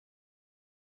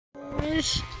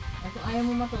guys!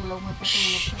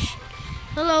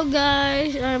 Hello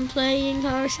guys, I'm playing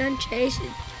Horizon Chase.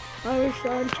 Hope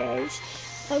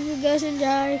you guys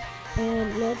enjoy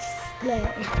and let's play.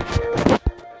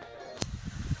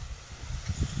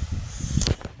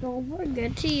 Don't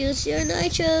forget to use your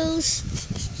nitros.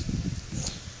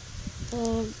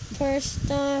 First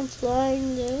time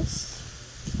playing this.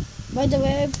 By the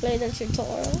way, I played the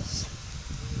tutorials.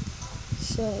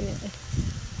 So yeah.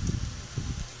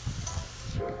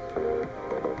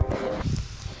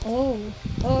 Oh.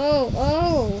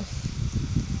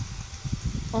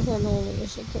 I can only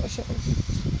use the cursor.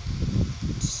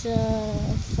 It's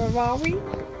Ferrari.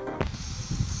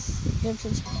 It's a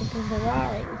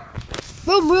Ferrari.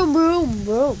 Boom, boom, boom,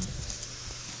 boom.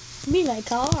 Me like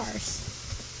cars.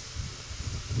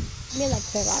 Me like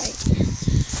Ferrari.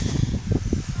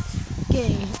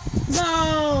 Okay.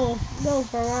 Go! Go,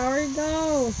 Ferrari,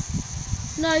 go!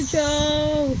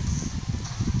 Nitro!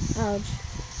 Ouch.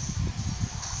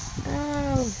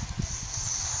 Ow.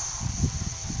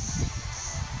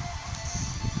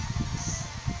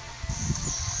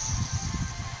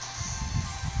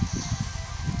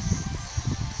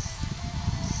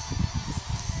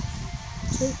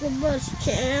 Take the bus,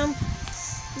 champ.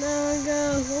 Now we go.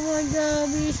 Oh my god,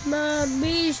 beast mode,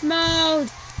 beast mode,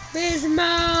 beast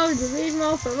mode, beast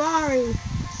mode, Ferrari.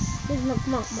 Beast mode,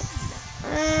 come on.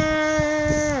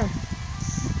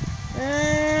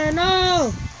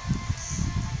 No!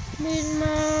 Beast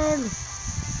mode.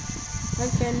 I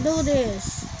can do this.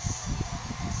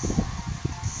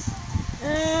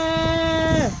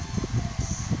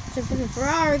 It's a freaking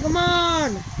Ferrari, come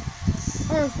on!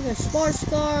 Or if it's a sports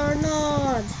car or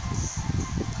not.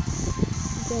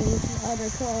 Okay, it's the other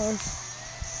cars.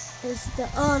 It's the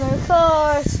other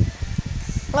cars.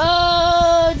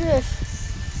 Oh, drift.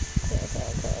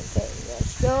 Okay.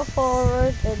 Let's go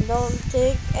forward and don't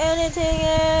take anything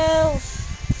else.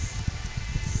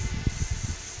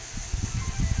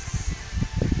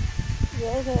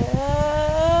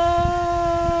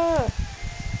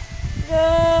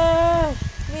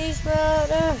 Beast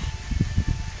mode.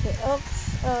 Okay,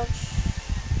 ouch.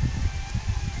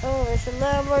 Oh, it's a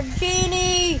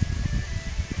Lamborghini.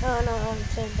 Oh no, I'm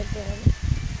saying it again.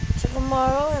 It's a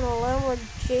Camaro and a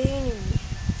Lamborghini.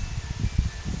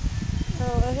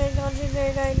 Oh, I can't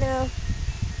concentrate right now.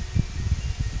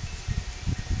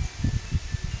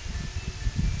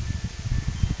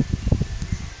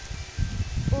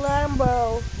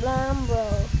 Lambo.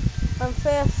 I'm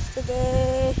fifth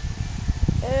today.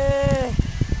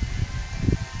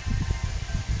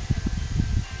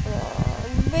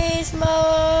 Beast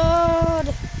mode!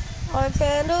 I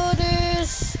can do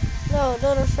this! No,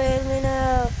 don't fail me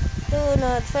now! Do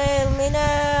not fail me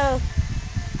now!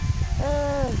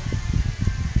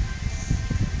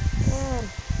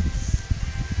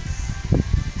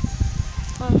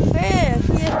 I'm fifth!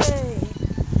 Yay!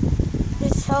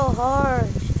 It's so hard.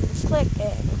 It's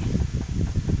clicking.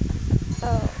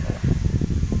 Oh.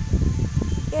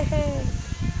 Yay!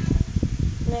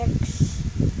 Next.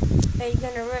 I'm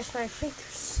gonna rest my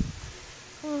fingers.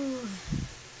 Ooh,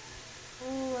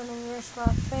 I'm gonna rest my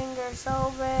fingers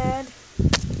so bad.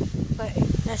 Wait,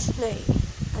 let's play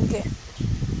again.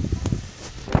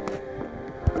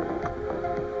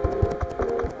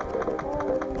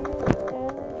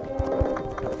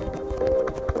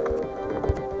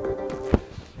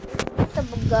 The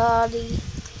Bugatti.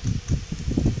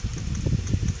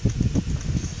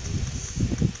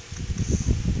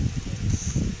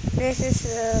 This is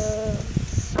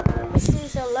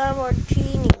a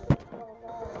Lamborghini.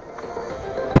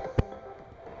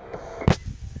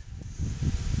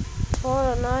 For a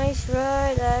nice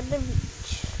ride at the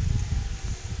beach.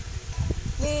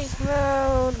 Beast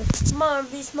mode. Come on,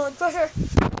 beast mode, crusher.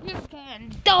 You can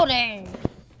do this.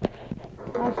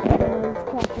 I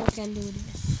can do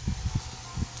this.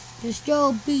 Just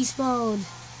go, beast mode.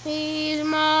 Beast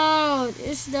mode.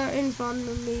 It's there in front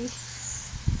of me.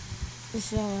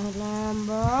 It's a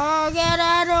Lambo. Get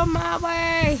out of my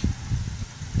way.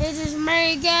 It is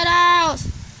me. Get out.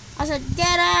 I said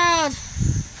get out.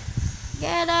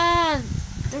 Get out.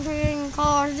 The freaking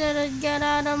cars didn't get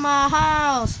out of my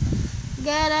house.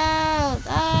 Get out.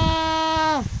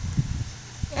 Ouch.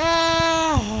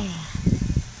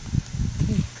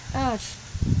 Ouch.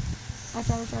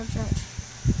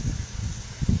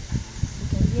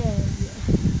 Okay, yeah.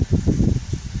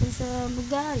 It's a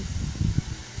Bugatti.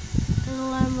 A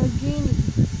Lamborghini.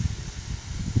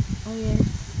 Oh yeah.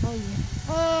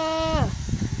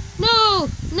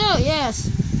 No, yes.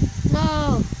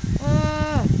 No.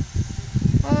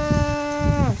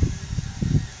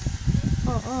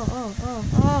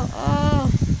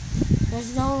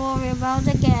 Just don't worry about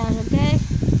the gas, okay?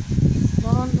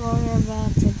 Don't worry about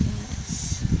the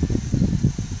gas.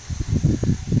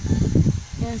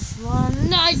 Just one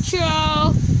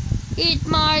nitro! Eat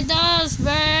my dust,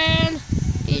 man!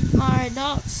 Eat my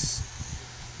dust!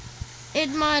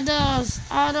 Eat my dust!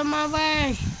 Out of my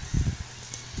way!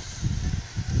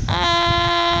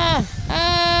 Ah!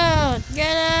 Ah!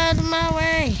 Get out of my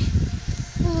way!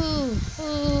 Ooh!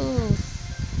 Ooh!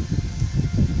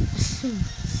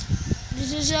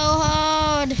 This is so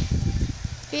hard!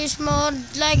 Beast mode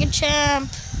like a champ!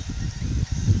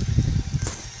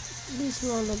 Beast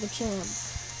mode like a champ.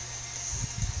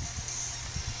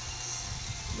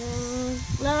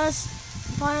 Last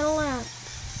final lap.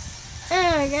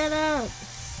 Hey, get out!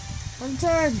 I'm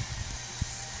third.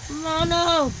 Oh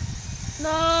no!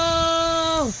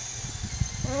 No!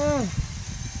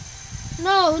 No!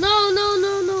 No! No! No!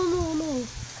 No! No! No!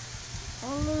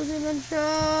 I'm losing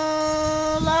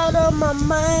control out of my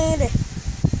mind.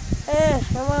 Hey,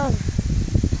 come on!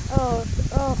 Oh!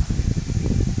 Oh!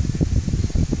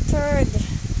 Third.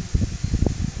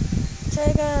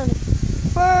 Second.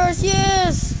 First,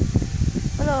 yes!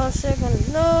 No,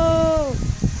 second, no!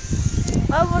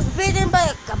 I was beaten by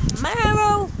a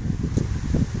Camaro?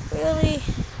 Really?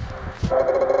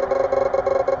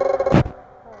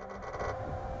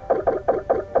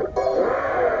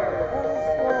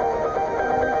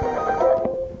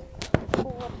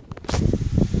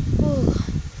 Ooh,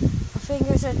 my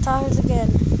fingers are tired again.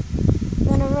 I'm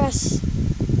gonna rest.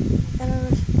 Gonna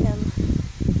rest again.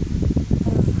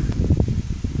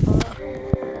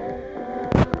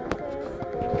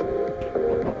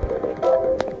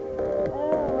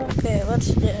 Okay, what's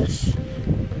this?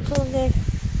 Okay.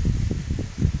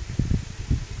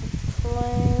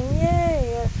 Playing,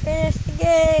 yay, I finished the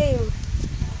game.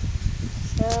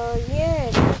 So yeah,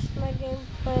 that's my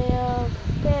gameplay of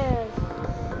this.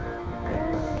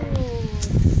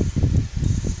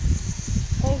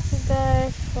 Thank you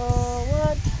guys for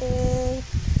watching.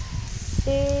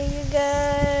 See you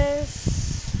guys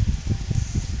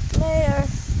later.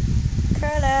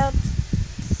 Cut out.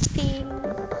 Peace.